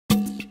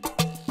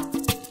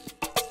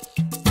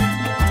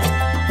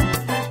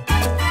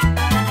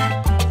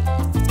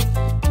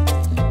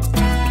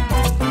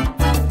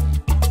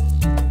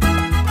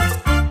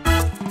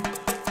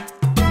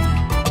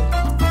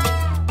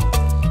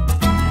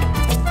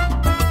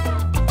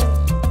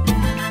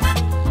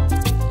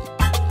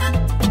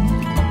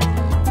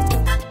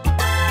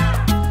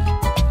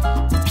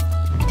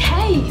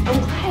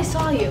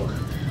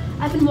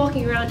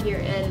out here,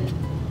 and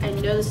I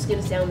know this is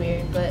gonna sound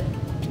weird, but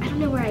I don't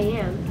know where I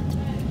am.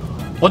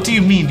 What do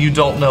you mean you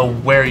don't know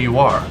where you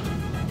are?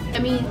 I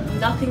mean,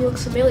 nothing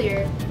looks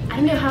familiar. I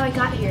don't know how I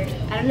got here.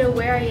 I don't know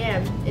where I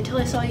am. Until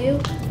I saw you,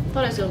 I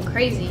thought I was going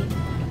crazy.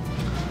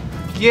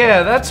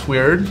 Yeah, that's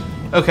weird.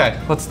 Okay,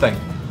 let's think.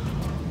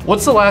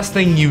 What's the last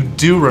thing you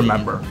do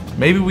remember?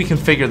 Maybe we can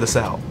figure this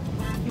out.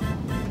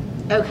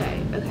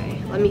 Okay,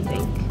 let me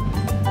think.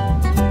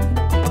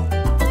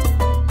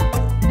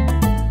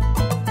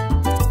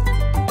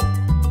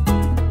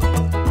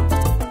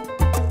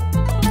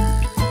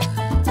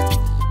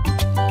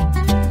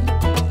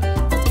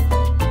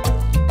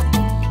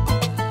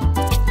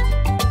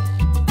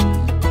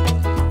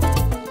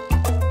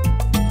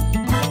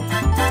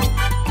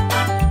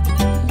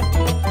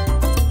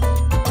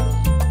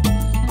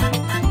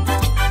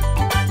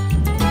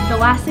 The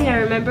last thing I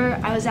remember,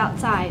 I was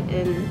outside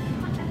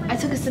and I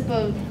took a sip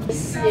of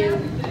this new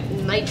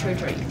nitro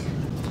drink.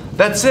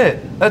 That's it.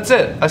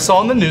 I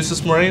saw in the news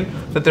this morning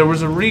that there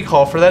was a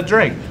recall for that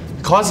drink.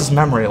 It causes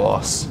memory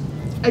loss.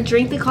 A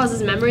drink that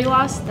causes memory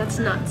loss? That's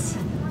nuts.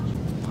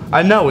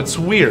 I know, it's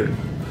weird.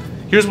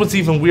 Here's what's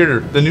even weirder.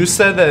 The news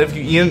said that if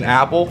you eat an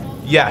apple,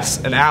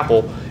 yes, an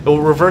apple, it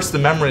will reverse the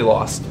memory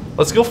loss.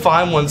 Let's go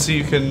find one so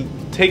you can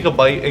take a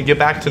bite and get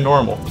back to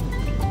normal.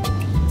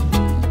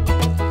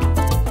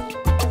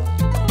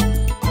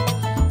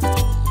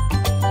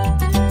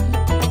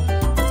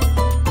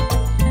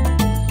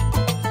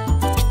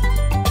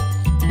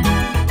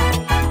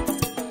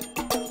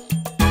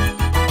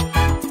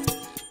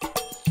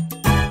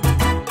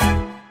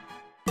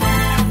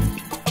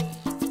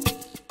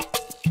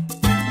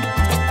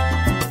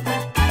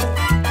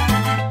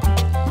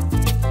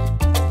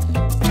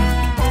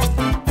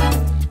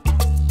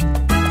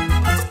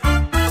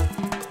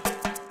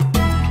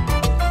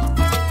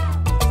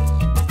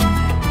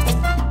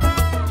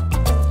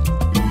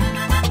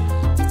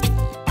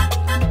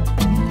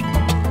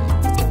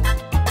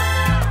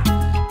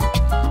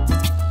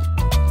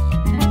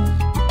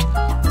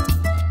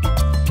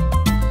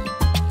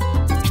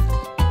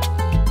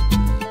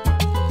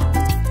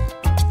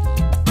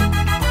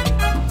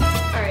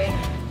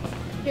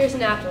 Here's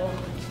an apple.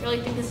 You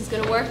really think this is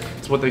gonna work?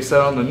 It's what they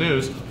said on the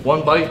news.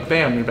 One bite,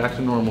 bam, you're back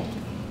to normal.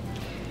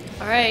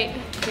 All right,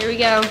 here we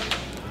go.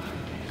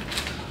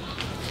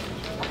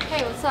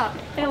 Hey, what's up?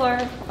 Hey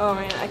Laura. Oh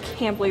man, I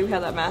can't believe we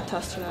had that math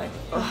test today.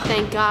 Oh,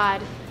 thank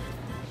God.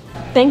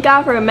 Thank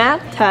God for a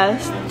math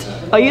test.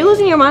 Are you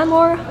losing your mind,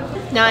 Laura?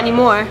 Not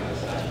anymore.